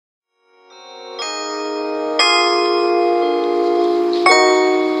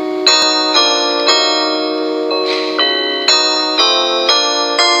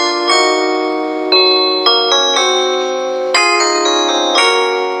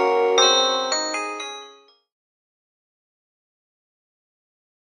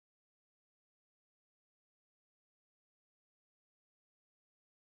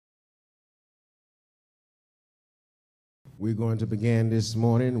We're going to begin this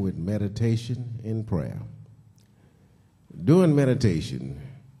morning with meditation and prayer. During meditation,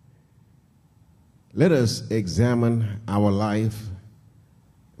 let us examine our life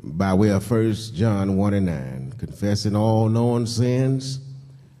by way of 1 John 1 and 9, confessing all known sins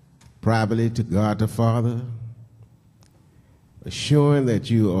privately to God the Father, assuring that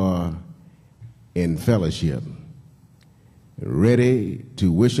you are in fellowship, ready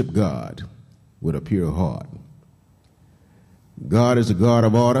to worship God with a pure heart. God is a God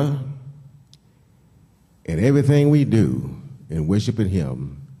of order, and everything we do in worshiping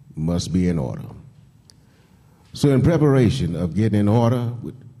Him must be in order. So in preparation of getting in order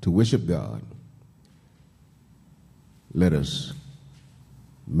to worship God, let us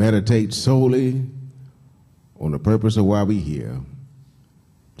meditate solely on the purpose of why we're here,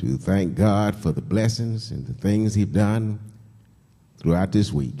 to thank God for the blessings and the things He's done throughout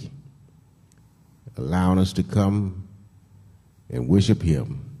this week, allowing us to come and worship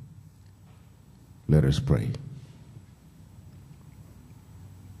Him. Let us pray.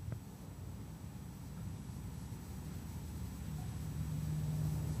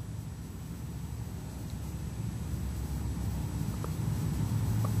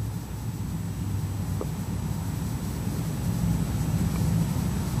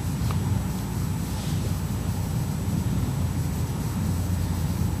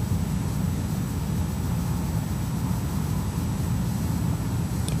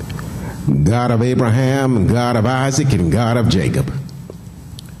 God of Abraham, God of Isaac, and God of Jacob,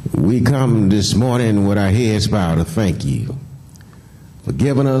 we come this morning with our heads bowed to thank you for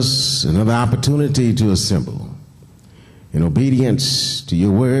giving us another opportunity to assemble in obedience to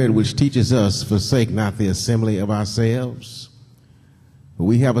your word, which teaches us, forsake not the assembly of ourselves. But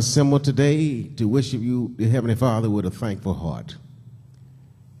we have assembled today to worship you, the Heavenly Father, with a thankful heart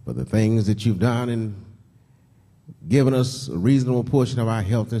for the things that you've done and given us a reasonable portion of our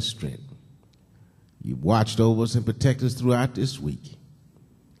health and strength. You've watched over us and protected us throughout this week.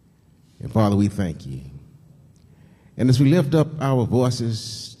 And Father, we thank you. And as we lift up our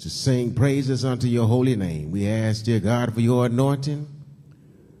voices to sing praises unto your holy name, we ask, dear God, for your anointing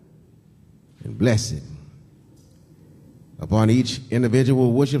and blessing upon each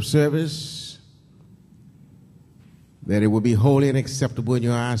individual worship service, that it will be holy and acceptable in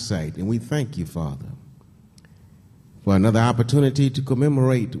your eyesight. And we thank you, Father, for another opportunity to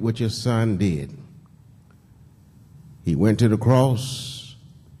commemorate what your Son did. He went to the cross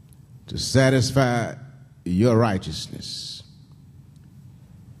to satisfy your righteousness.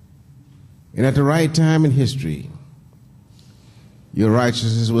 And at the right time in history, your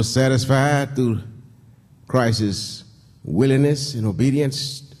righteousness was satisfied through Christ's willingness and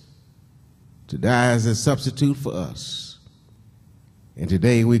obedience to die as a substitute for us. And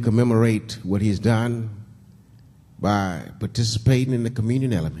today we commemorate what He's done by participating in the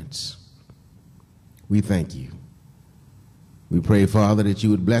communion elements. We thank you. We pray, Father, that you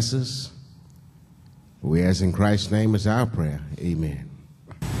would bless us. We ask in Christ's name is our prayer. Amen.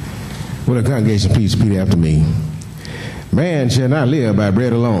 Will the congregation please repeat after me? Man shall not live by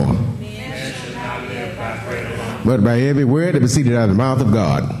bread alone, Man shall not live by bread alone, but by every word that proceeded out of the mouth of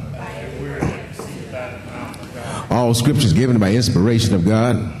God. by every word that proceeded out of the mouth of God. All scripture is given by inspiration of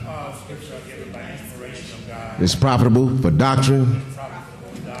God. All scripture are given by inspiration of God. It's profitable for doctrine,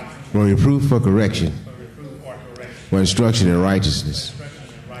 Profitable for doctrine, for reproof, for correction, for reproof or correction, for instruction in righteousness,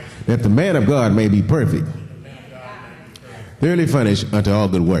 instruction in righteousness, that the man of God may be perfect, the man of God may be perfect, thoroughly furnished unto all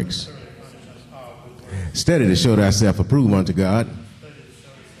good works, thoroughly furnished unto all good works, study to show thyself approved unto God, study to show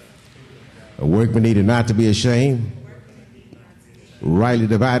yourself approved unto a workman needed not to be ashamed, rightly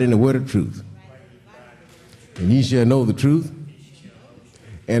dividing the word of truth. And ye shall know the truth,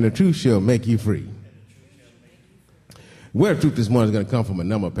 and the truth shall make you free. The word of truth this morning is going to come from a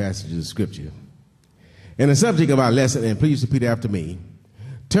number of passages of Scripture. And the subject of our lesson, and please repeat after me,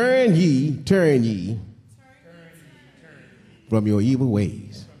 turn ye from your evil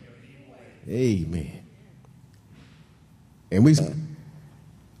ways. Amen. And we are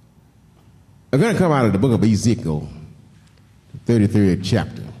going to come out of the book of Ezekiel, the 33rd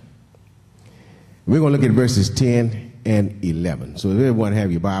chapter. We're going to look at verses 10 and 11. So if everyone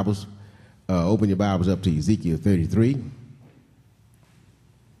have your Bibles, open your Bibles up to Ezekiel 33.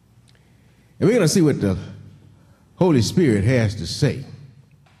 And we're going to see what the Holy Spirit has to say.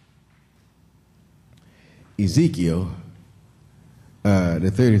 Ezekiel,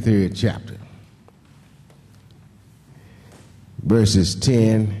 the 33rd chapter, verses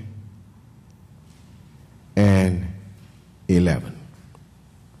 10 and 11.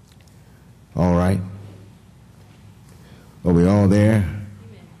 All right. Are we all there?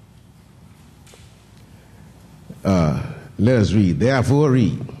 Let us read. Therefore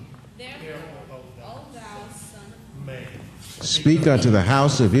read. Therefore, O thou son of man, Speak unto the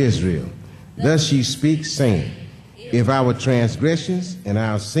house of Israel. Thus she speaks, saying, if our transgressions and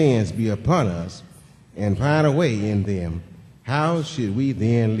our sins be upon us, and pine away in them, how should we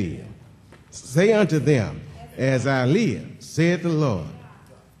then live? Say unto them, as I live, saith the Lord,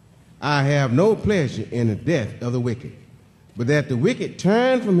 I have no pleasure in the death of the wicked, but that the wicked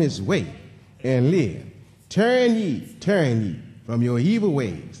turn from his way and live. Turn ye from your evil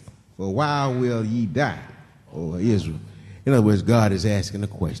ways, for a while will ye die, O Israel. In other words, God is asking a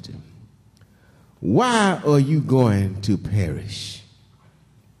question. Why are you going to perish?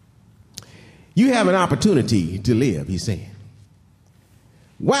 You have an opportunity to live, he's saying.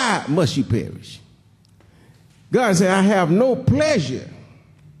 Why must you perish? God said, I have no pleasure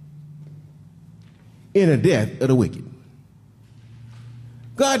in the death of the wicked.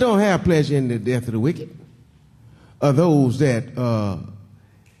 God don't have pleasure in the death of the wicked, or those that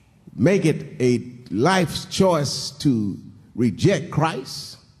make it a life's choice to reject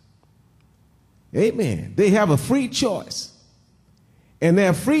Christ. Amen. They have a free choice, and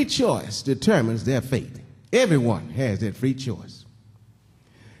their free choice determines their fate. Everyone has that free choice.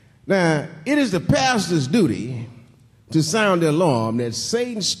 Now, it is the pastor's duty to sound the alarm that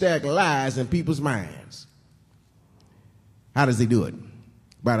Satan stacks lies in people's minds. How does he do it?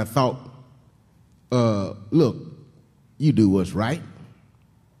 By the thought, look, you do what's right.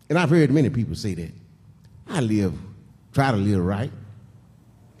 And I've heard many people say that. Try to live right.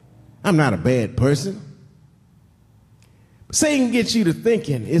 I'm not a bad person. But Satan gets you to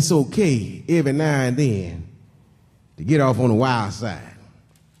thinking it's okay every now and then to get off on the wild side.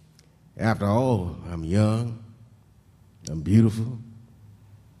 After all, I'm young, I'm beautiful,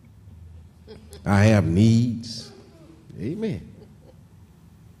 I have needs. Amen.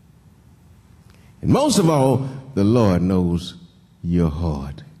 And most of all, the Lord knows your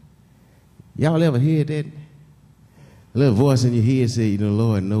heart. Y'all ever hear that? A little voice in your head say, the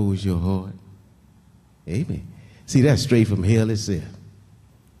Lord knows your heart. Amen. See, that's straight from hell itself.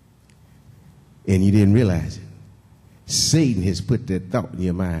 And you didn't realize it. Satan has put that thought in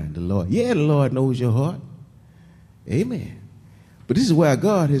your mind. The Lord knows your heart. Amen. But this is where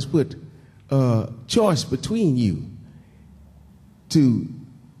God has put a choice between you to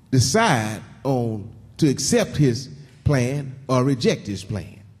decide on to accept his plan or reject his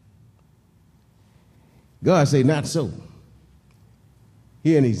plan. God say, not so.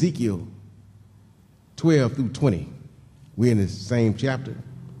 Here in Ezekiel 12 through 20, we're in the same chapter.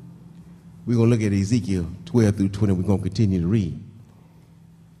 We're going to look at Ezekiel 12 through 20. We're going to continue to read.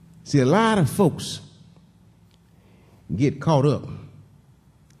 See, a lot of folks get caught up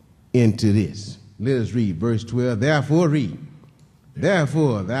into this. Let us read verse 12. Therefore read.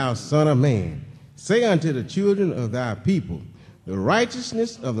 Therefore, thou son of man, say unto the children of thy people, the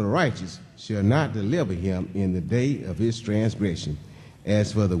righteousness of the righteous shall not deliver him in the day of his transgression.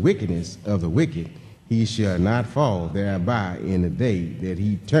 As for the wickedness of the wicked, he shall not fall thereby in the day that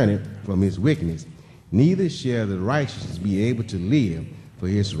he turneth from his wickedness. Neither shall the righteous be able to live for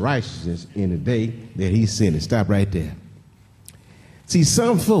his righteousness in the day that he sinneth. Stop right there. See,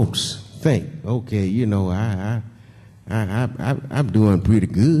 some folks think, okay, you know, I'm doing pretty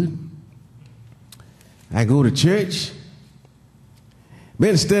good. I go to church,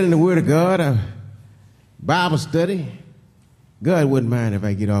 been studying the Word of God, Bible study. God wouldn't mind if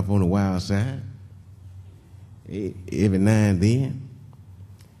I get off on the wild side every now and then.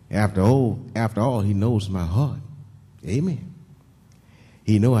 After all, he knows my heart. Amen.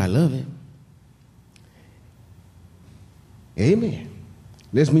 He know I love him. Amen.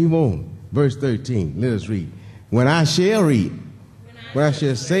 Let's move on. Verse 13. Let us read. When I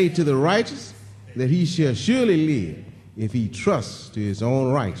shall say to the righteous that he shall surely live if he trusts to his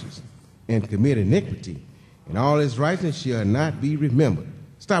own righteousness and commit iniquity, and all his righteousness shall not be remembered.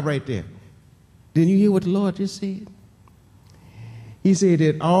 Stop right there. Didn't you hear what the Lord just said? He said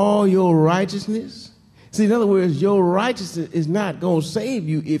that all your righteousness, see, in other words, your righteousness is not going to save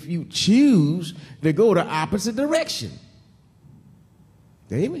you if you choose to go the opposite direction.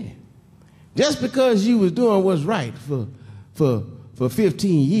 Amen. Just because you was doing what's right for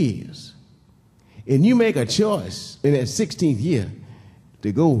 15 years, and you make a choice in that 16th year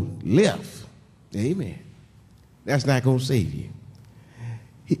to go left, amen, that's not going to save you.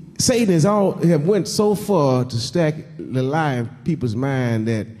 Satan have went so far to stack the lie in people's mind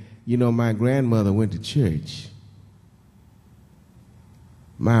that, you know, my grandmother went to church.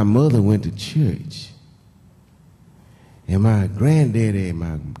 My mother went to church. And my granddaddy and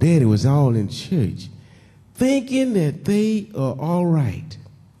my daddy was all in church, thinking that they are all right.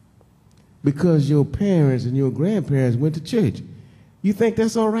 because your parents and your grandparents went to church. You think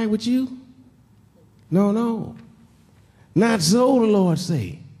that's all right with you? No, no. Not so, the Lord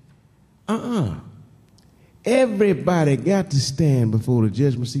say. Everybody got to stand before the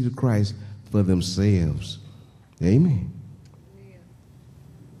judgment seat of Christ for themselves. Amen.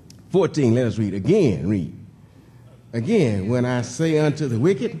 14, let us read. Again, read. Again, when I say unto the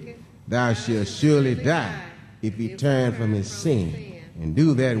wicked, thou shalt surely die if he turn from his sin and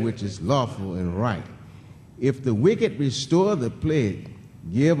do that which is lawful and right. If the wicked restore the pledge,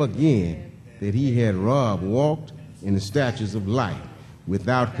 give again that he had robbed, walked in the statutes of life,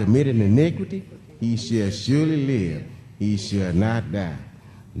 without committing iniquity, he shall surely live, he shall not die.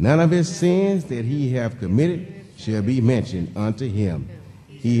 None of his sins that he have committed shall be mentioned unto him.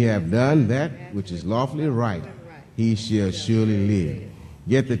 He have done that which is lawfully right, he shall surely live.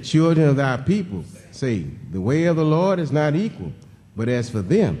 Yet the children of thy people say, the way of the Lord is not equal, but as for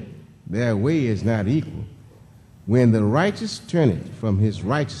them, their way is not equal. When the righteous turneth from his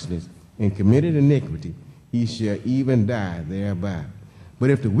righteousness and committed iniquity, he shall even die thereby.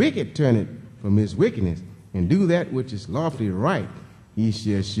 But if the wicked turneth from his wickedness and do that which is lawfully right, he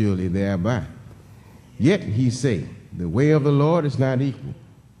shall surely thereby. Yet he say, the way of the Lord is not equal.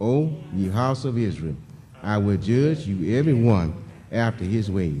 O ye house of Israel, I will judge you every one after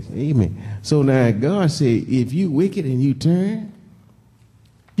his ways. Amen. So now God said, if you wicked and you turn,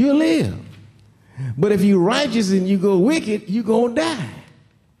 you'll live. But if you righteous and you go wicked, you're going to die.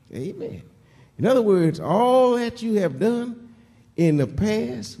 Amen. In other words, all that you have done in the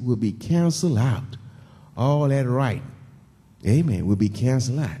past will be canceled out. All that right, amen, will be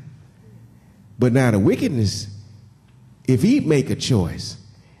canceled out. But now the wickedness, if he make a choice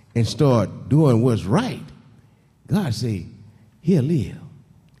and start doing what's right, God say, he'll live.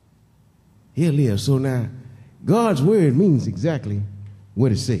 He'll live. So now, God's word means exactly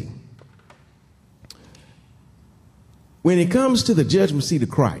what it says. When it comes to the judgment seat of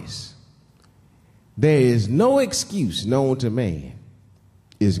Christ, there is no excuse known to man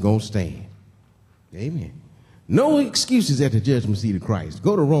is going to stand. Amen. No excuses at the judgment seat of Christ.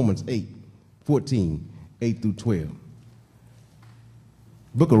 Go to Romans 8:14, 8 through 12.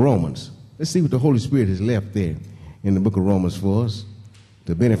 Book of Romans. Let's see what the Holy Spirit has left there in the book of Romans for us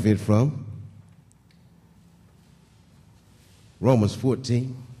to benefit from. Romans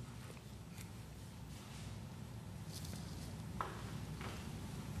 14.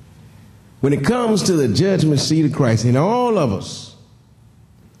 When it comes to the judgment seat of Christ, and all of us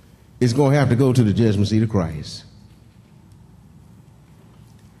is going to have to go to the judgment seat of Christ.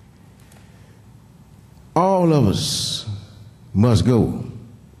 All of us must go.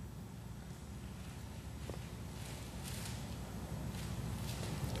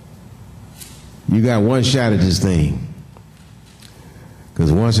 You got one shot at this thing.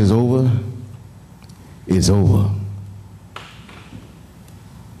 Because once it's over, it's over.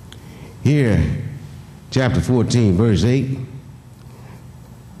 Here, chapter 14, verse 8.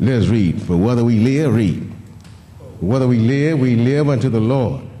 Let's read. For whether we live, read. Whether we live unto the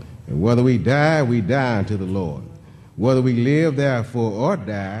Lord. And whether we die unto the Lord. Whether we live, therefore, or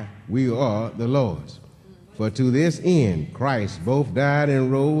die, we are the Lord's. For to this end Christ both died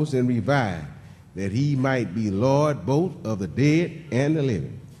and rose and revived, that he might be Lord both of the dead and the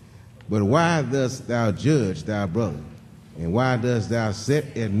living. But why dost thou judge thy brother? And why dost thou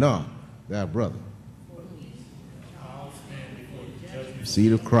set at naught thy brother?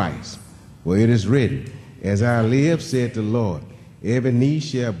 Seat of Christ. For it is written, as I live, said the Lord, every knee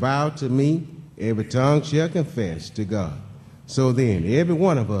shall bow to me, every tongue shall confess to God. So then, every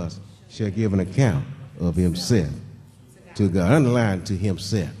one of us shall give an account of himself to God. Underline, to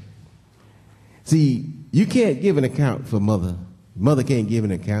himself. See, you can't give an account for mother. Mother can't give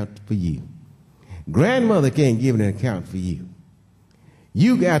an account for you. Grandmother can't give an account for you.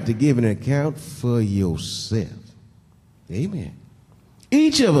 You got to give an account for yourself. Amen.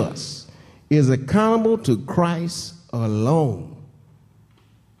 Each of us is accountable to Christ alone.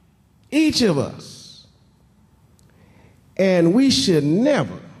 Each of us. And we should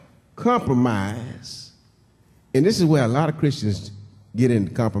never compromise. And this is where a lot of Christians get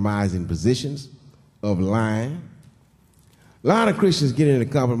into compromising positions of lying. A lot of Christians get into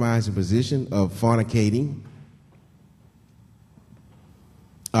compromising position of fornicating,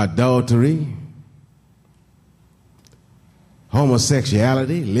 adultery,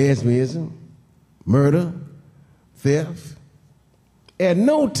 homosexuality, lesbianism, murder, theft. At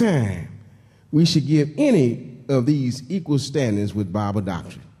no time we should give any of these equal standings with Bible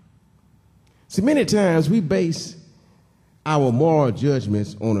doctrine. See, many times we base our moral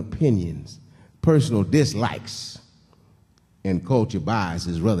judgments on opinions, personal dislikes, and culture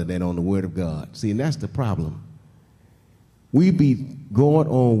biases rather than on the Word of God. See, and that's the problem. We be going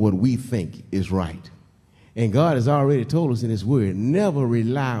on what we think is right. And God has already told us in His Word, never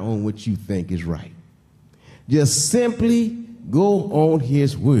rely on what you think is right. Just simply go on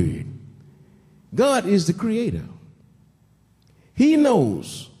His Word. God is the Creator. He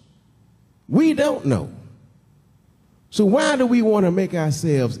knows. We don't know. So why do we want to make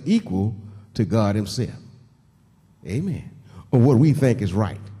ourselves equal to God Himself? Amen. Or what we think is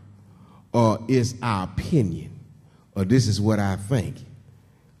right. Or is our opinion. Or this is what I think.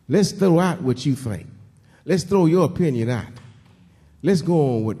 Let's throw out what you think. Let's throw your opinion out. Let's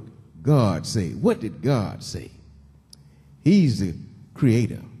go on what God said. What did God say? He's the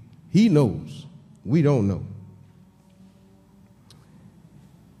Creator. He knows. We don't know.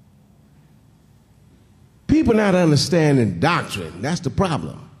 People not understanding doctrine, that's the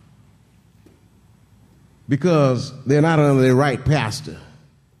problem. Because they're not under the right pastor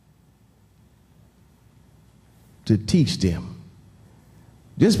to teach them.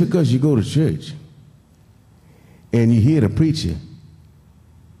 Just because you go to church and you hear the preacher,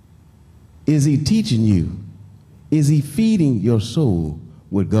 is he teaching you? Is he feeding your soul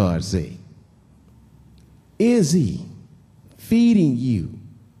what God say? Is he feeding you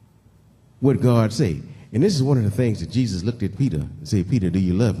what God say? And this is one of the things that Jesus looked at Peter and said, Peter, do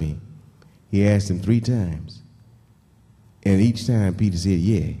you love me? He asked him 3 times. And each time Peter said,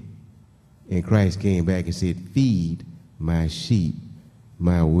 yeah. And Christ came back and said, feed my sheep,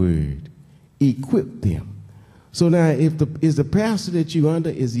 my word. Equip them. So now, is the pastor that you under,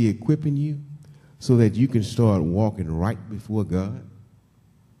 is he equipping you so that you can start walking right before God?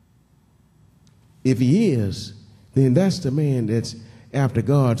 If he is, then that's the man that's after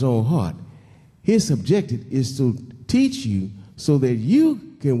God's own heart. His objective is to teach you so that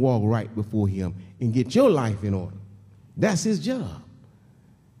you can walk right before him and get your life in order. That's his job.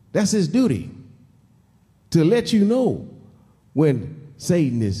 That's his duty, to let you know when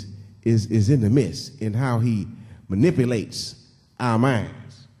Satan is in the midst and how he manipulates our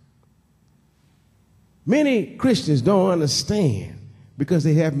minds. Many Christians don't understand because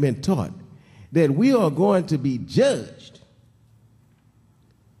they haven't been taught that we are going to be judged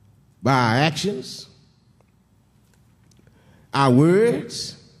by our actions, our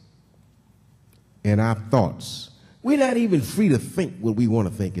words, and our thoughts. We're not even free to think what we want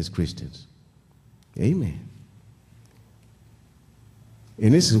to think as Christians. Amen.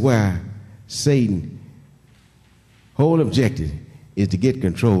 And this is why Satan's whole objective is to get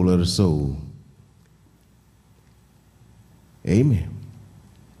control of the soul. Amen.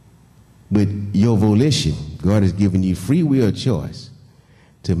 But your volition, God has given you free will choice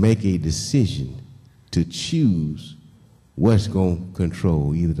to make a decision to choose what's going to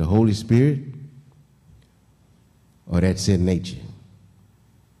control, either the Holy Spirit or that sin nature.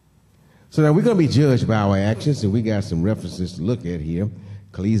 So now we're going to be judged by our actions, and we got some references to look at here.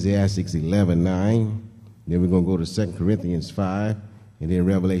 Ecclesiastes 11:9. Then we're going to go to 2 Corinthians 5, and then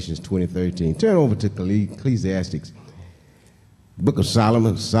Revelations 20:13. Turn over to Ecclesiastes, Book of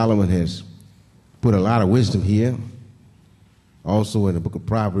Solomon. Solomon has put a lot of wisdom here, also in the book of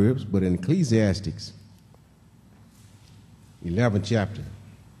Proverbs, but in Ecclesiastes 11th chapter.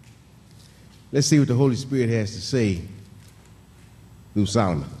 Let's see what the Holy Spirit has to say through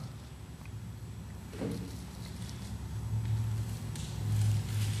Solomon.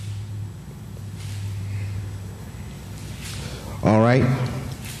 All right.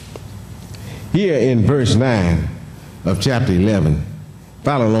 Here in verse 9 of chapter 11,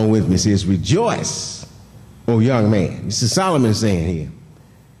 follow along with me. It says, rejoice, O young man. This is Solomon saying here,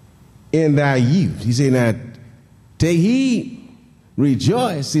 in thy youth. He said, now, take heed,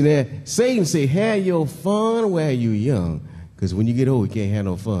 rejoice. See that Satan say, have your fun while you're young, because when you get old, you can't have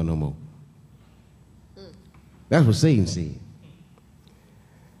no fun no more. That's what Satan said.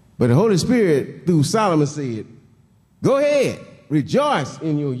 But the Holy Spirit, through Solomon, said, go ahead, rejoice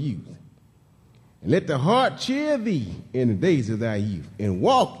in your youth. And let the heart cheer thee in the days of thy youth, and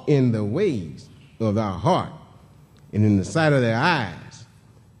walk in the ways of thy heart, and in the sight of their eyes.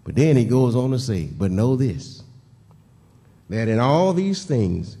 But then he goes on to say, but know this, that in all these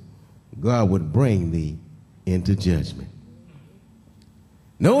things God would bring thee into judgment.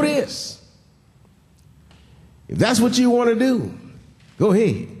 Know this. If that's what you want to do, go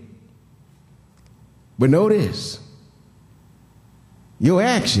ahead. But know this, your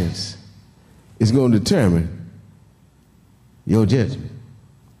actions is going to determine your judgment.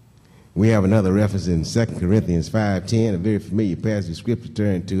 We have another reference in 2 Corinthians 5:10, a very familiar passage of scripture.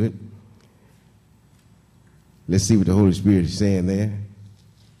 Turn to it. Let's see what the Holy Spirit is saying there.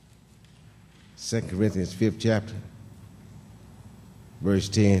 2 Corinthians 5th chapter. verse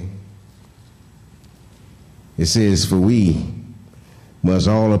 10. It says, "For we must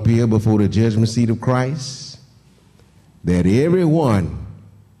all appear before the judgment seat of Christ, that everyone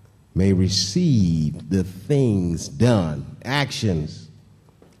may receive the things done," actions,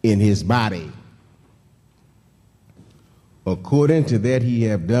 "in his body, according to that he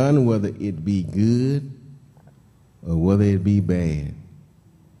have done, whether it be good or whether it be bad."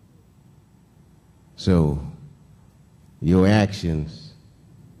 So your actions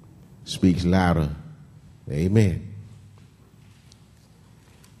speaks louder. Amen.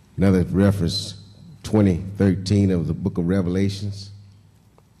 Another reference, 20:13 of the book of Revelations.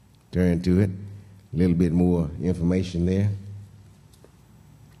 Turn to it. A little bit more information there.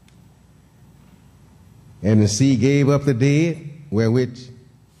 "And the sea gave up the dead, wherewith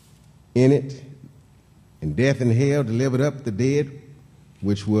in it, and death and hell delivered up the dead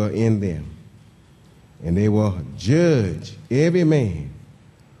which were in them. And they will judge every man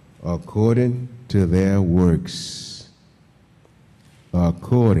according to their works."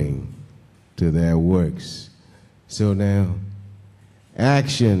 According to their works. So now,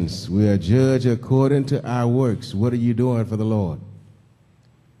 actions, we are judged according to our works. What are you doing for the Lord?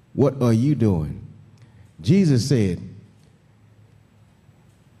 What are you doing? Jesus said,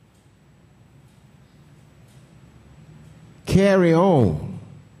 "Carry on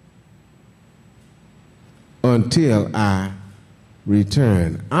until I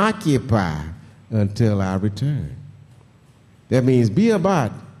return." Occupy until I return. That means be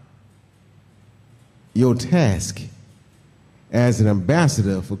about your task as an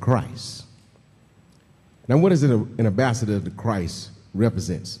ambassador for Christ. Now, what is it an ambassador to Christ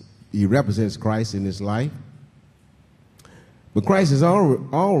represents? He represents Christ in his life. But Christ has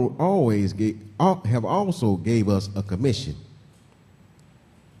always have also gave us a commission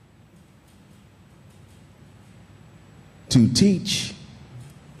to teach,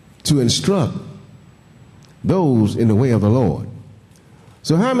 to instruct those in the way of the Lord.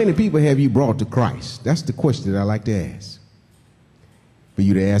 So how many people have you brought to Christ? That's the question that I like to ask. For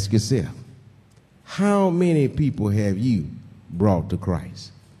you to ask yourself, how many people have you brought to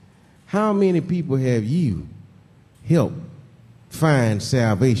Christ? How many people have you helped find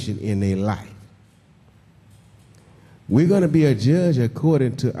salvation in their life? We're going to be a judge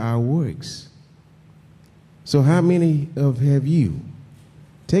according to our works. So how many have you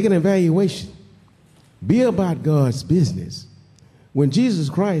taken an evaluation? Be about God's business. When Jesus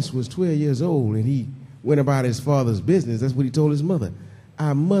Christ was 12 years old and he went about his father's business, that's what he told his mother.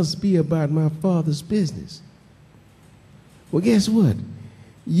 "I must be about my father's business." Well, guess what?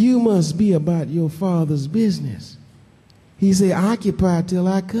 You must be about your father's business. He said, "Occupy till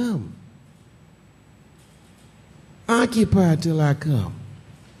I come." Occupy till I come.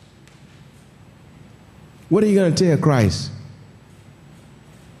 What are you going to tell Christ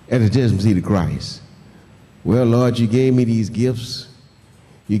at the judgment seat of Christ? "Well, Lord, you gave me these gifts.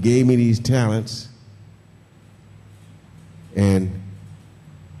 You gave me these talents. And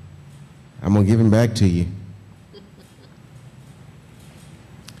I'm going to give them back to you."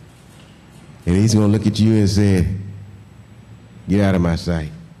 And he's going to look at you and say, "Get out of my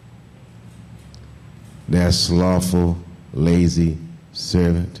sight. That slothful, lazy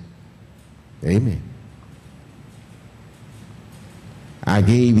servant." Amen. I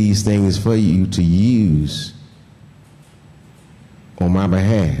gave these things for you to use on my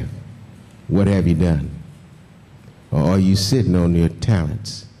behalf. What have you done? Or are you sitting on your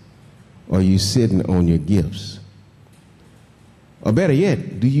talents? Or are you sitting on your gifts? Or better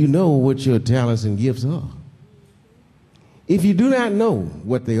yet, do you know what your talents and gifts are? If you do not know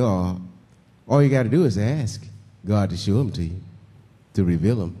what they are, all you got to do is ask God to show them to you, to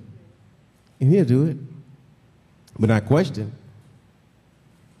reveal them. And he'll do it. But not question.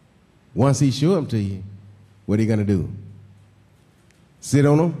 Once he shows them to you, what are you going to do? Sit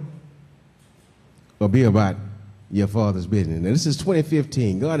on them? Or be about your father's business? Now, this is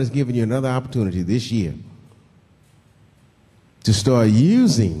 2015. God has given you another opportunity this year to start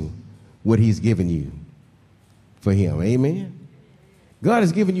using what he's given you for him. Amen? God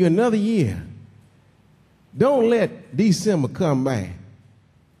has given you another year. Don't let December come by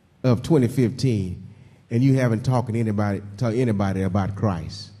of 2015 and you haven't talked to anybody about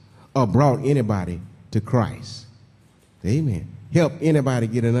Christ or brought anybody to Christ. Amen. Help anybody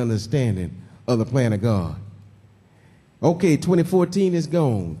get an understanding of the plan of God. Okay, 2014 is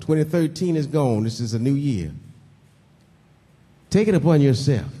gone. 2013 is gone. This is a new year. Take it upon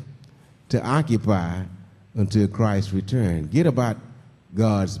yourself to occupy until Christ's return. Get about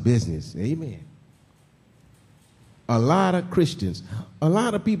God's business. Amen. A lot of Christians, a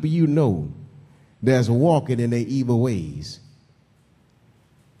lot of people you know that's walking in their evil ways.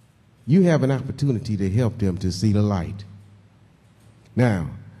 you have an opportunity to help them to see the light. Now,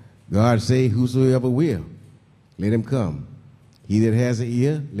 God say, whosoever will, let him come. He that has an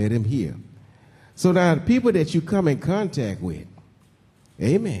ear, let him hear. So now, the people that you come in contact with,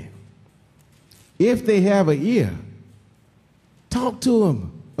 amen, if they have an ear, talk to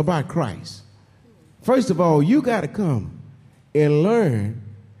them about Christ. First of all, you got to come and learn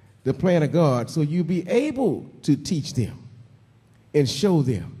the plan of God so you'll be able to teach them and show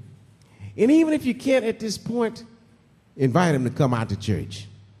them. And even if you can't at this point, invite them to come out to church.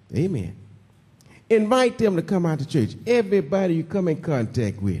 Amen. Invite them to come out to church. Everybody you come in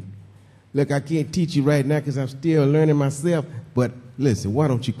contact with. Look, I can't teach you right now because I'm still learning myself, but listen, why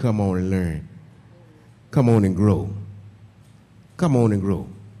don't you come on and learn? Come on and grow. Come on and grow.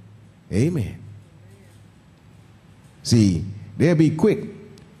 Amen. See, they'll be quick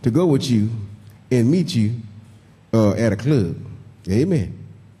to go with you and meet you at a club. Amen.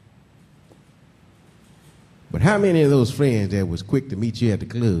 But how many of those friends that was quick to meet you at the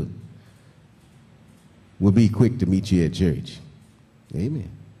club will be quick to meet you at church? Amen.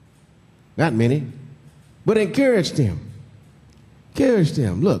 Not many. But encourage them. Encourage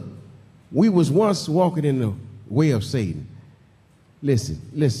them. Look, we was once walking in the way of Satan. Listen,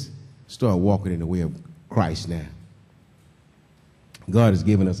 let's start walking in the way of Christ now. God has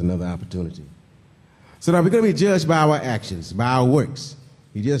given us another opportunity. So now we're going to be judged by our actions, by our works.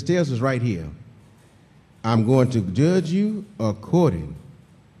 He just tells us right here, I'm going to judge you according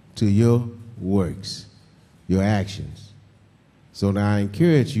to your works, your actions. So now I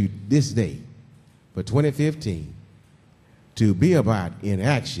encourage you this day for 2015 to be about in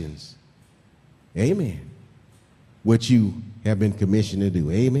actions, amen, what you have been commissioned to do.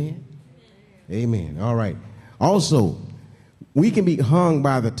 Amen? Amen. All right. Also, we can be hung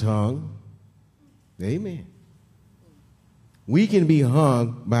by the tongue. Amen. We can be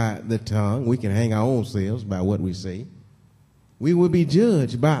hung by the tongue. We can hang our own selves by what we say. We will be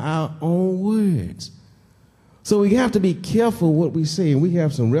judged by our own words. So we have to be careful what we say. And we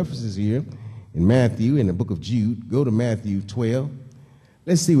have some references here in Matthew, in the book of Jude. Go to Matthew 12.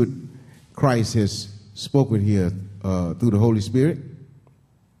 Let's see what Christ has spoken here through the Holy Spirit.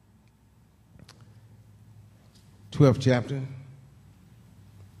 12th chapter. And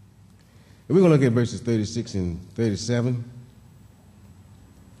we're going to look at verses 36 and 37.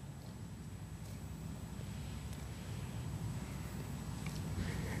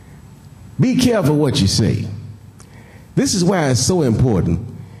 Be careful what you say. This is why it's so important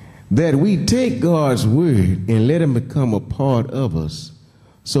that we take God's word and let him become a part of us.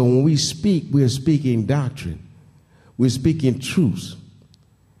 So when we speak, we're speaking doctrine. We're speaking truth.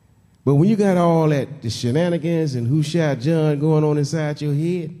 But when you got all that, the shenanigans and who shot John going on inside your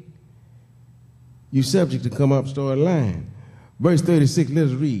head, you're subject to come up, start lying. Verse 36, let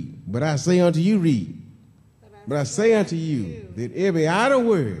us read. But I say unto you, read. But I say unto you that every idle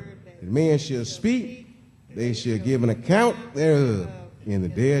word that man shall speak, they shall give an account thereof in the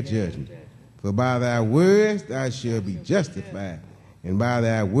day of judgment. For by thy words thou shalt be justified, and by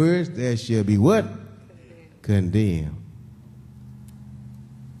thy words thou shalt be what? Condemned.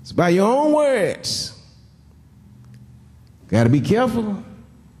 It's by your own words. Got to be careful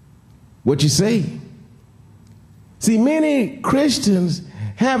what you say. See, many Christians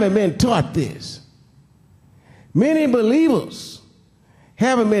haven't been taught this. Many believers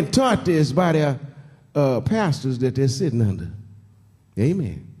haven't been taught this by their pastors that they're sitting under.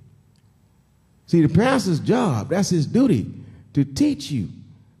 Amen. See, the pastor's job, that's his duty, to teach you.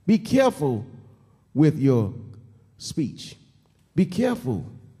 Be careful with your speech. Be careful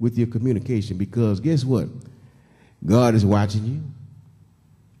with your communication, because guess what? God is watching you.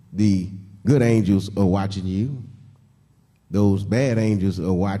 The good angels are watching you. Those bad angels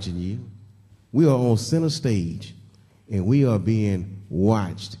are watching you. We are on center stage, and we are being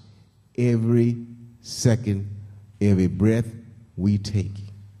watched every second, every breath we take.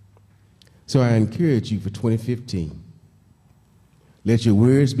 So I encourage you for 2015, let your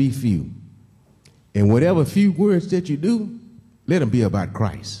words be few. And whatever few words that you do, let them be about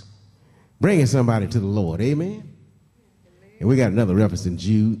Christ. Bringing somebody to the Lord. Amen? And we got another reference in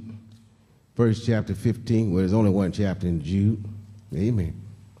Jude, first chapter 15. Well, there's only one chapter in Jude. Amen.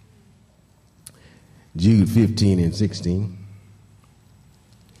 Jude 15 and 16.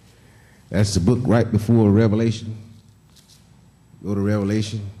 That's the book right before Revelation. Go to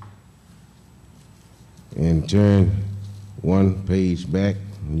Revelation and turn one page back,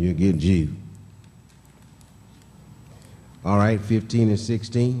 and you'll get Jude. All right, 15 and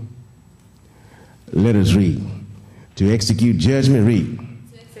 16. Let us read. To execute judgment, read.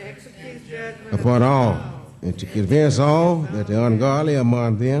 To execute judgment Upon all, and to convince all that the ungodly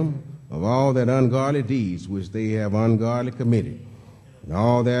among them of all that ungodly deeds which they have ungodly committed, and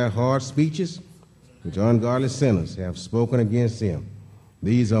all their hard speeches which ungodly sinners have spoken against him.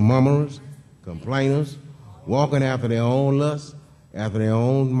 These are murmurers, complainers, walking after their own lusts, after their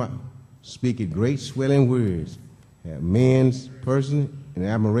own mouth, speaking great swelling words, have men's person and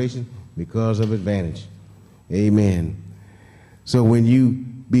admiration because of advantage. Amen. So when you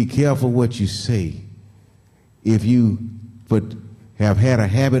be careful what you say, if you have had a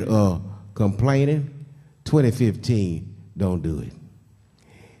habit of complaining, 2015, don't do it.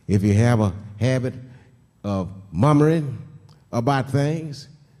 If you have a habit of murmuring about things,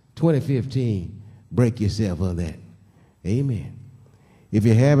 2015, break yourself of that. Amen. If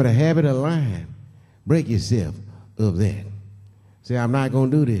you have a habit of lying, break yourself of that. Say, I'm not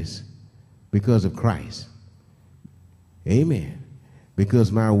going to do this because of Christ. Amen.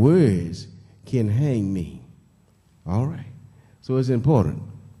 Because my words can hang me. All right. So it's important.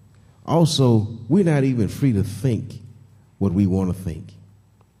 Also, we're not even free to think what we want to think.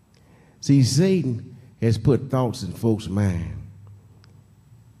 See, Satan has put thoughts in folks' mind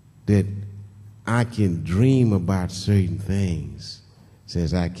that I can dream about certain things,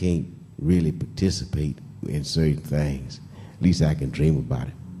 since I can't really participate in certain things. At least I can dream about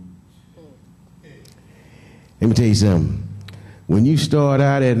it. Let me tell you something. When you start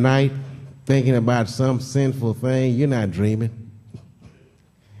out at night thinking about some sinful thing, you're not dreaming.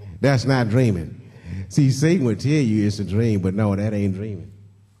 That's not dreaming. See, Satan will tell you it's a dream, but no, that ain't dreaming.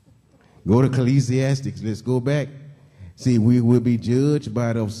 Go to Ecclesiastes. Let's go back. See, we will be judged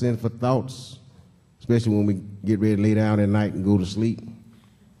by those sinful thoughts, especially when we get ready to lay down at night and go to sleep.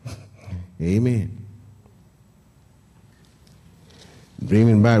 Amen.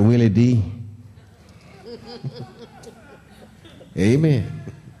 Dreaming about Willie D. Amen.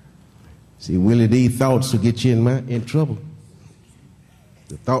 See, Willie D thoughts will get you in trouble.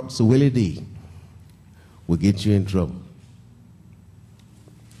 The thoughts of Willie D will get you in trouble.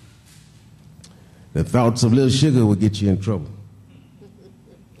 The thoughts of Little Sugar will get you in trouble.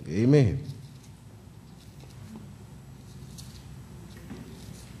 Amen.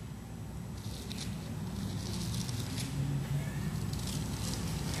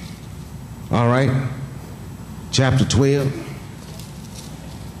 All right. Chapter 12,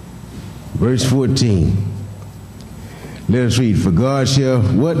 verse 14. Let us read. For God shall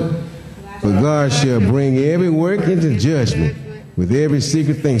what? For God shall bring every work into judgment with every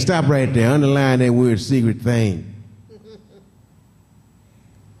secret thing. Stop right there. Underline that word, secret thing.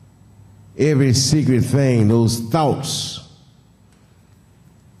 Every secret thing, those thoughts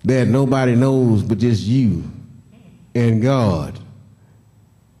that nobody knows but just you and God.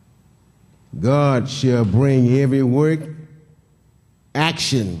 God shall bring every work,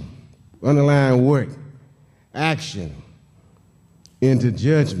 action, underline work, action, into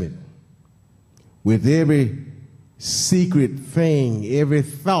judgment with every secret thing, every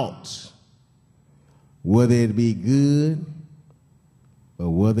thought, whether it be good or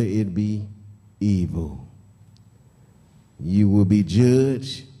whether it be evil. You will be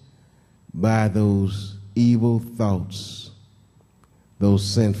judged by those evil thoughts, those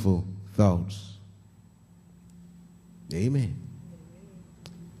sinful thoughts. Amen.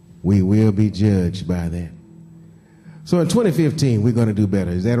 We will be judged by that. So in 2015, we're going to do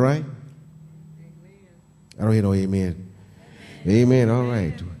better. Is that right? Amen. I don't hear no amen. Amen. All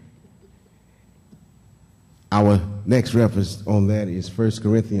right. Our next reference on that is 1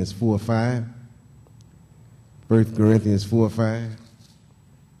 Corinthians 4:5. 1 Corinthians 4:5.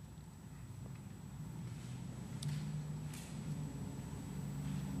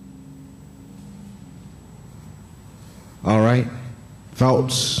 All right.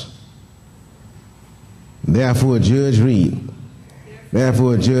 Thoughts. Therefore, judge, read.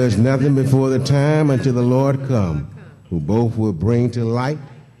 Therefore, judge nothing before the time until the Lord come, who both will bring to light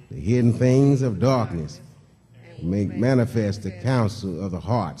the hidden things of darkness, and make manifest the counsel of the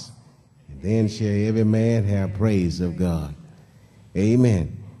hearts. And then shall every man have praise of God.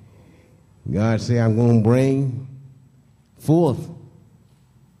 Amen. God say, I'm going to bring forth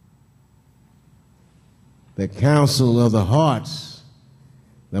the counsel of the hearts,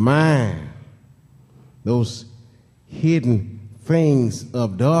 the mind, those hidden things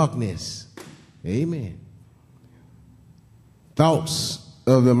of darkness. Amen. Thoughts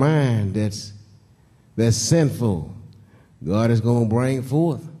of the mind that's sinful, God is going to bring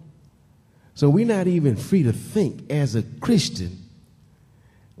forth. So we're not even free to think as a Christian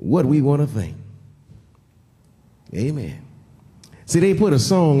what we want to think. Amen. See, they put a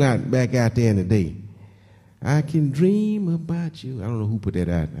song back out there in the day. I can dream about you. I don't know who put that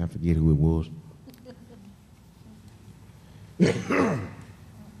out. I forget who it was.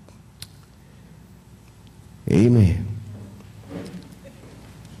 Amen.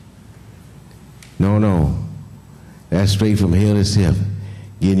 No. That's straight from hell itself.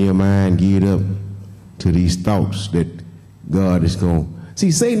 Getting your mind geared up to these thoughts that God is going to.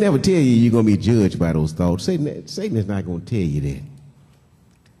 See, Satan never tell you you're going to be judged by those thoughts. Satan is not going to tell you that.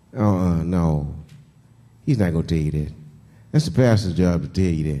 No. He's not going to tell you that. That's the pastor's job to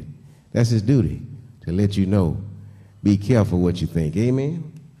tell you that. That's his duty, to let you know. Be careful what you think.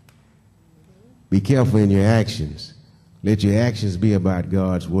 Amen? Be careful in your actions. Let your actions be about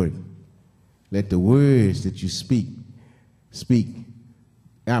God's work. Let the words that you speak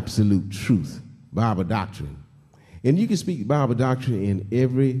absolute truth, Bible doctrine. And you can speak Bible doctrine in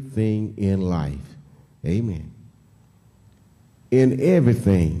everything in life. Amen. In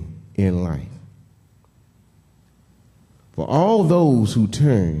everything in life. For all those who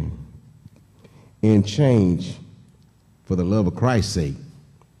turn and change for the love of Christ's sake,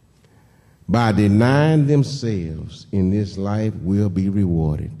 by denying themselves in this life will be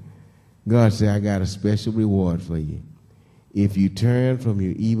rewarded. God said, I got a special reward for you. If you turn from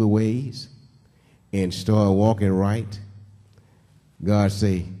your evil ways and start walking right, God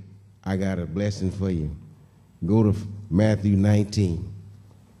say, I got a blessing for you. Go to Matthew 19.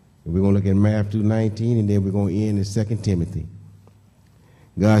 We're going to look at Matthew 19, and then we're going to end in 2 Timothy.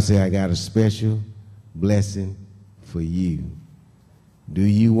 God said, I got a special blessing for you. Do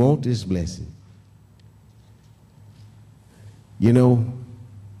you want this blessing? You know,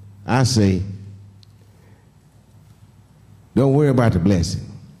 I say, don't worry about the blessing.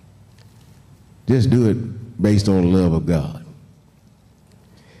 Just do it based on the love of God.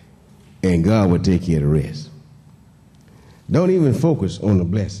 And God will take care of the rest. Don't even focus on the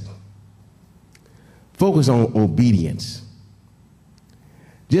blessing. Focus on obedience.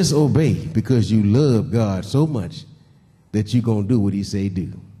 Just obey because you love God so much that you're going to do what he say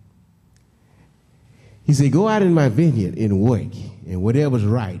do. He said, go out in my vineyard and work, and whatever's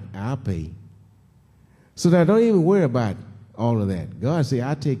right, I'll pay. So that don't even worry about all of that. God said,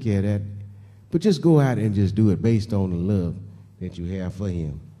 I'll take care of that. But just go out and just do it based on the love that you have for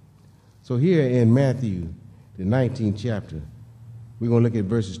him. So here in Matthew, the 19th chapter, we're going to look at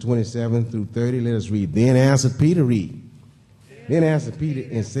verses 27 through 30. Let us read. Then answered Peter, Then answered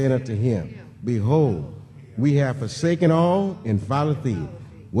Peter and said unto him, Behold, we have forsaken all and followed thee.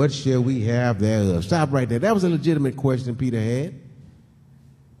 What shall we have thereof? Stop right there. That was a legitimate question Peter had.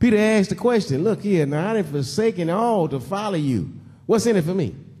 Peter asked the question, look here, now I have forsaken all to follow you. What's in it for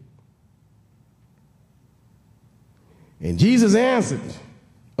me? And Jesus answered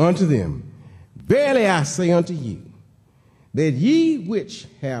unto them, Verily I say unto you, that ye which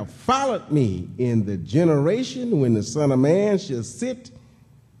have followed me in the generation when the Son of Man shall sit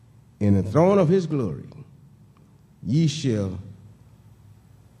in the throne of his glory, ye shall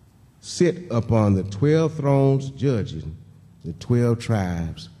sit upon the 12 thrones judging the 12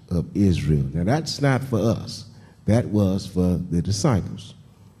 tribes of Israel. Now that's not for us. That was for the disciples.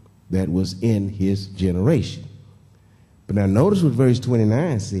 That was in his generation. But now notice what verse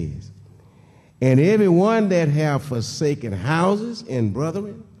 29 says. And everyone that have forsaken houses and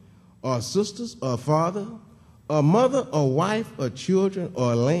brethren, or sisters, or father, or mother, or wife, or children,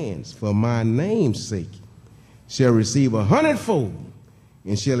 or lands, for my name's sake, shall receive 100-fold,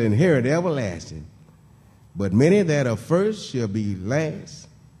 and shall inherit everlasting. But many that are first shall be last,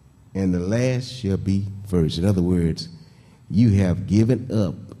 and the last shall be first. In other words, you have given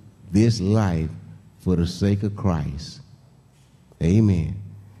up this life for the sake of Christ. Amen.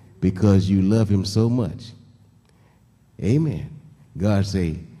 Because you love him so much. Amen. God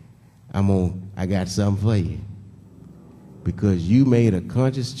say, I got something for you. Because you made a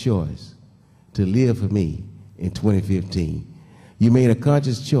conscious choice to live for me in 2015. You made a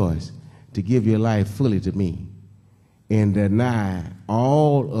conscious choice to give your life fully to me and deny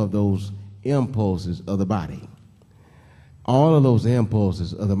all of those impulses of the body. All of those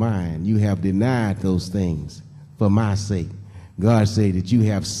impulses of the mind. You have denied those things for my sake. God said that you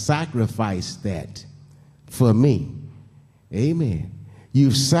have sacrificed that for me. Amen.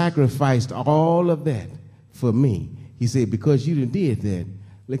 You've sacrificed all of that for me. He said, because you did that,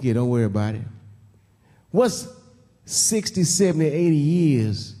 look here, don't worry about it. What's 60, 70, 80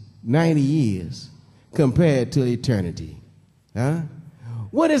 years, 90 years compared to eternity? Huh?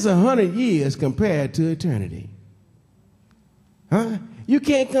 What is 100 years compared to eternity? Huh? You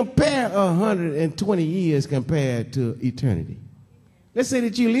can't compare 120 years compared to eternity. Let's say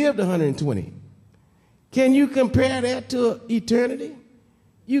that you lived 120. Can you compare that to eternity?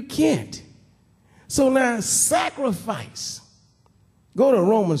 You can't. So now sacrifice. Go to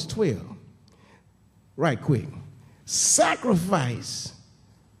Romans 12. Right quick. Sacrifice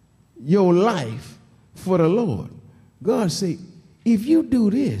your life for the Lord. God said, if you do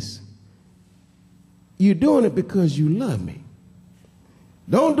this, you're doing it because you love me.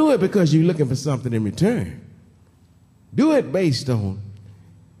 Don't do it because you're looking for something in return. Do it based on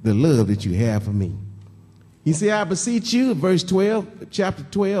the love that you have for me. He said, I beseech you, verse 12, chapter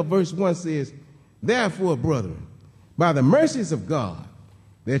 12, verse 1 says, therefore, brethren, by the mercies of God,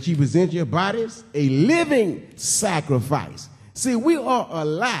 that you present your bodies a living sacrifice. See, we are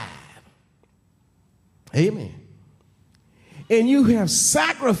alive. Amen. And you have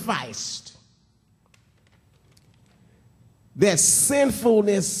sacrificed that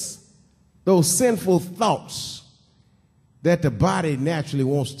sinfulness, those sinful thoughts that the body naturally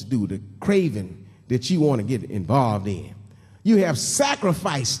wants to do, the craving that you want to get involved in. You have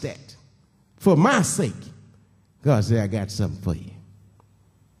sacrificed that for my sake. God said, I got something for you.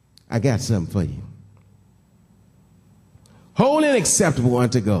 I got something for you. Holy and acceptable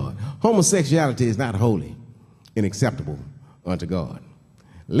unto God. Homosexuality is not holy and acceptable unto God.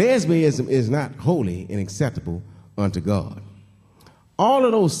 Lesbianism is not holy and acceptable unto God. All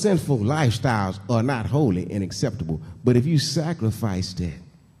of those sinful lifestyles are not holy and acceptable. But if you sacrifice that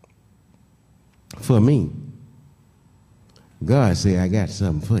for me, God said, I got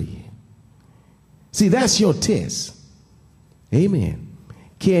something for you. See, that's your test. Amen.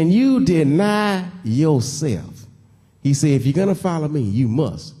 Can you deny yourself? He said, if you're going to follow me, you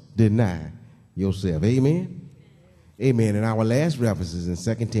must deny yourself. Amen? Amen. And our last reference is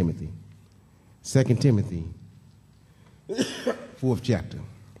in 2 Timothy. 2 Timothy, 4th chapter.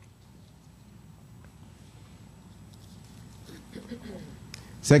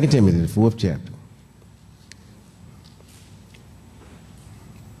 2 Timothy, the 4th chapter.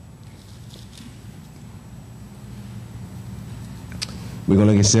 We're going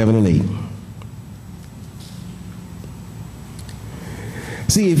to look at 7 and 8.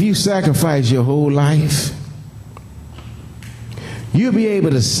 See, if you sacrifice your whole life, you'll be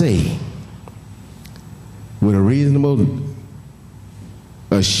able to say with a reasonable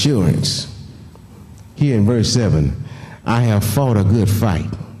assurance here in verse 7, I have fought a good fight.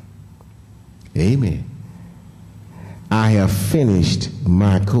 Amen. I have finished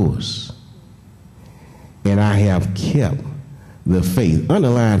my course, and I have kept the faith.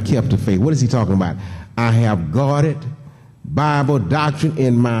 Underline, kept the faith. What is he talking about? I have guarded Bible doctrine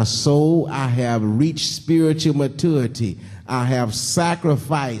in my soul. I have reached spiritual maturity. I have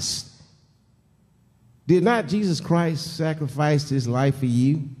sacrificed. Did not Jesus Christ sacrifice his life for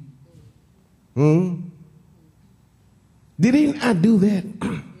you? Did he not do that? Yes, he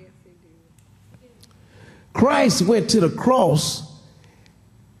did. Christ went to the cross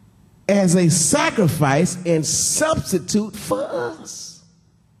as a sacrifice and substitute for us.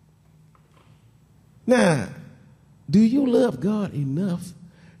 Now, do you love God enough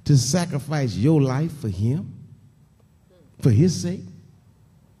to sacrifice your life for him? For his sake?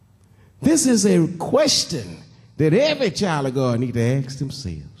 This is a question that every child of God needs to ask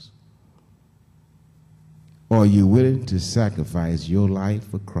themselves. Are you willing to sacrifice your life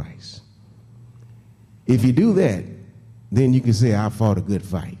for Christ? If you do that, then you can say, I fought a good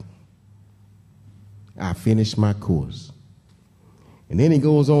fight. I finished my course. And then he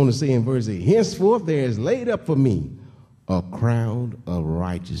goes on to say in verse 8, henceforth there is laid up for me a crown of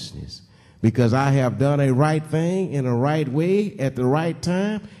righteousness, because I have done a right thing in a right way at the right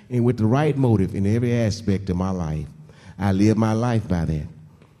time and with the right motive in every aspect of my life. I live my life by that.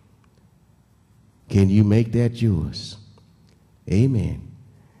 Can you make that yours? Amen.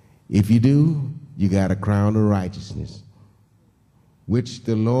 If you do, you got a crown of righteousness, which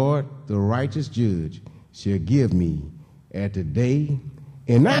the Lord, the righteous judge, shall give me at the day,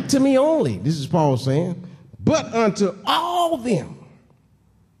 and not to me only, this is Paul saying, but unto all them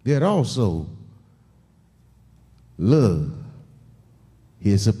that also love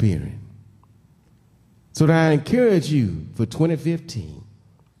his appearing. So that I encourage you for 2015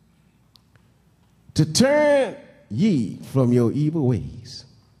 to turn ye from your evil ways.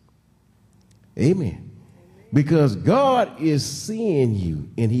 Amen. Because God is seeing you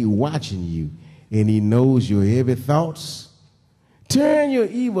and he watching you and he knows your every thoughts. Turn your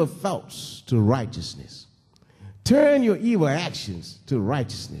evil thoughts to righteousness. Turn your evil actions to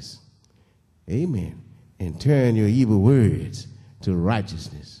righteousness. Amen. And turn your evil words to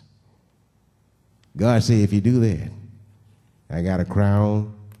righteousness. God said, if you do that, I got a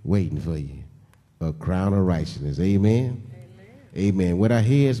crown waiting for you. A crown of righteousness. Amen. Amen. Amen. With our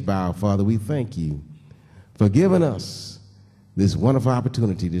heads bowed, Father, we thank you for giving us this wonderful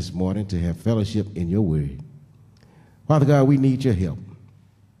opportunity this morning to have fellowship in your word. Father God, we need your help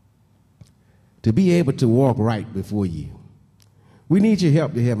to be able to walk right before you. We need your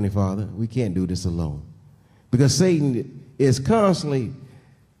help, dear Heavenly Father. We can't do this alone. because Satan is constantly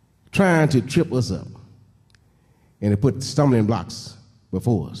trying to trip us up and to put stumbling blocks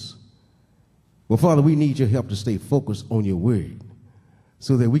before us. Well, Father, we need your help to stay focused on your word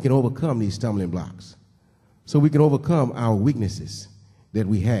so that we can overcome these stumbling blocks, so we can overcome our weaknesses that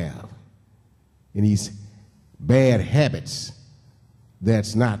we have in these bad habits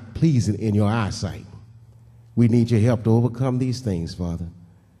that's not pleasing in your eyesight. We need your help to overcome these things, Father,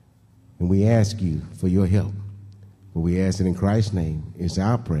 and we ask you for your help. For we ask it in Christ's name. It's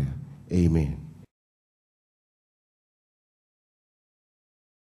our prayer. Amen.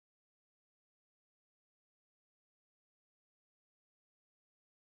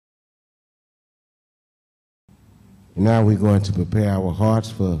 Now we're going to prepare our hearts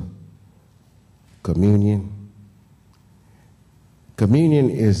for communion. Communion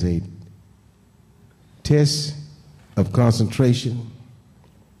is a test of concentration,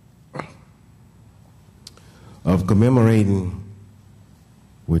 of commemorating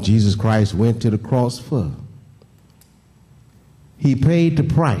what Jesus Christ went to the cross for. He paid the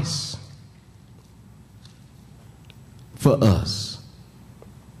price for us.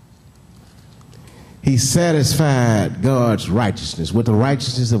 He satisfied God's righteousness. What the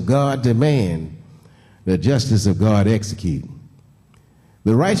righteousness of God demand, the justice of God execute.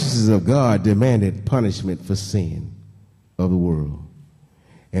 The righteousness of God demanded punishment for sin of the world.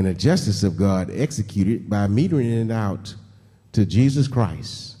 And the justice of God executed by metering it out to Jesus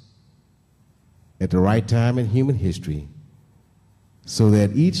Christ at the right time in human history, so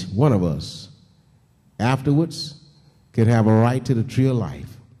that each one of us afterwards can have a right to the tree of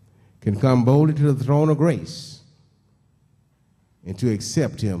life, can come boldly to the throne of grace, and to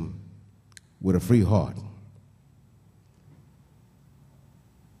accept him with a free heart.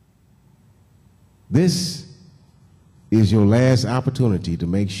 This is your last opportunity to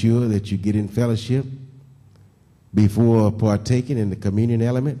make sure that you get in fellowship before partaking in the communion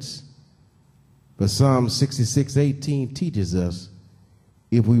elements. But Psalm 66:18 teaches us,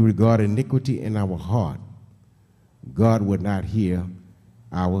 if we regard iniquity in our heart, God would not hear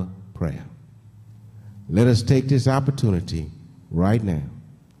our prayer. Let us take this opportunity right now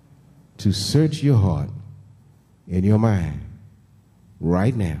to search your heart and your mind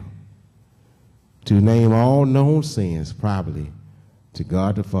right now, to name all known sins probably to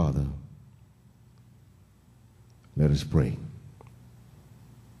God the Father. Let us pray.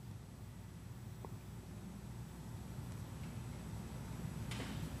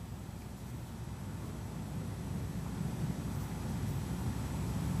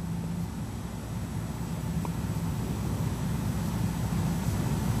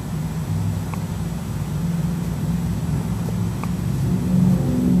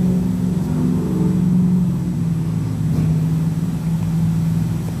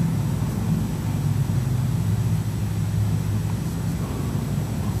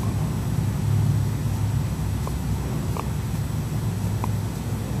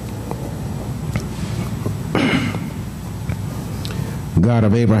 God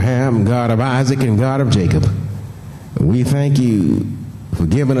of Abraham, God of Isaac, and God of Jacob, we thank you for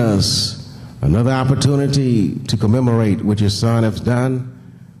giving us another opportunity to commemorate what your Son has done,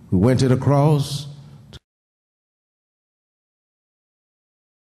 who went to the cross,